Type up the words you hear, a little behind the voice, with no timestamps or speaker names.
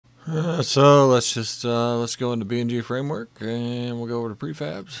So let's go into B&G Framework and we'll go over to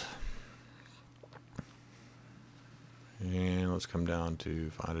prefabs. And let's come down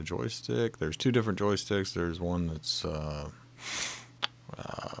to find a joystick. There's two different joysticks. There's one that's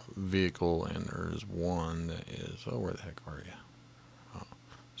vehicle, and there's one that is, oh, where the heck are you? Oh,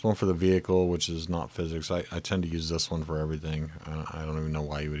 there's one for the vehicle, which is not physics. I tend to use this one for everything. I don't even know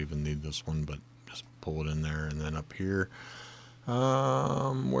why you would even need this one, but just pull it in there. And then up here,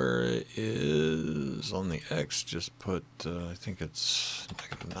 where it is on the X, just put, I think it's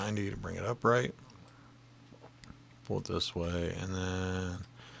 -90 to bring it upright. Pull it this way, and then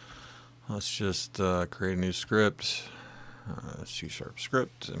let's just create a new script, C#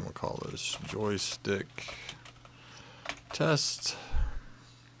 script, and we'll call this JoyStick test.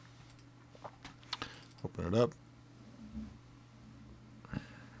 Open it up.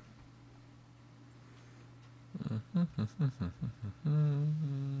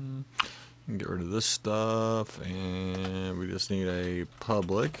 Get rid of this stuff, and we just need a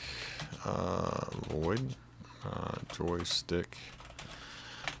public void joystick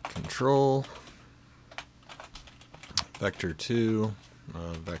control vector2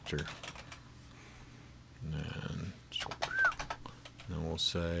 vector, and then we'll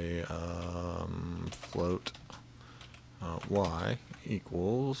say float y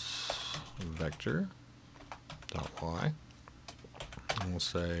equals vector dot y, and we'll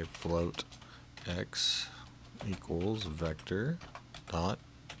say float x equals vector dot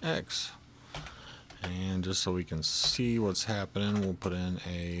x. And just so we can see what's happening, we'll put in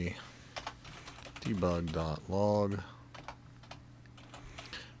a debug.log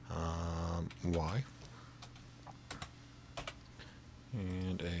y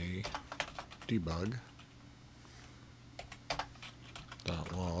and a debug.log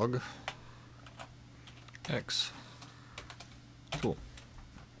x. Cool.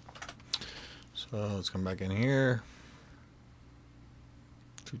 So let's come back in here.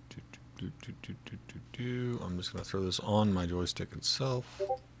 I'm just going to throw this on my joystick itself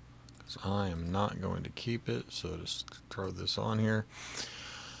because I am not going to keep it, so just throw this on here.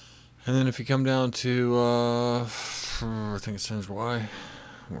 And then if you come down to I think it says Y,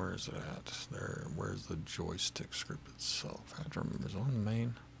 where is it at there? Where's the joystick script itself? I have to remember, is it on the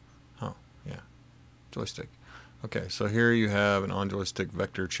main? Oh yeah, joystick. Okay, so here you have an on joystick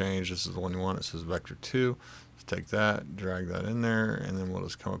vector change. This is the one you want. It says vector2. Let's take that, drag that in there, and then we'll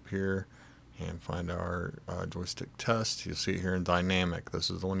just come up here and find our joystick test. You'll see it here in dynamic. This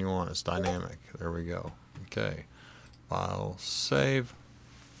is the one you want. It's dynamic. There we go. Okay, file, save.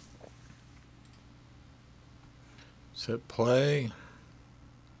 Let's hit play.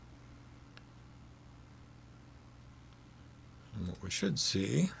 And what we should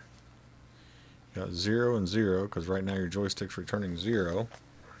see, you got 0 and 0, because right now your joystick's returning 0.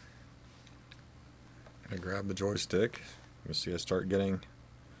 I grab the joystick. You see I start getting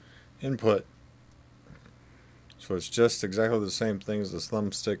input. So it's just exactly the same thing as the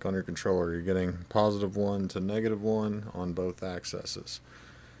thumbstick on your controller. You're getting +1 to -1 on both axes.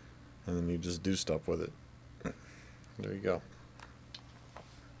 And then you just do stuff with it. There you go.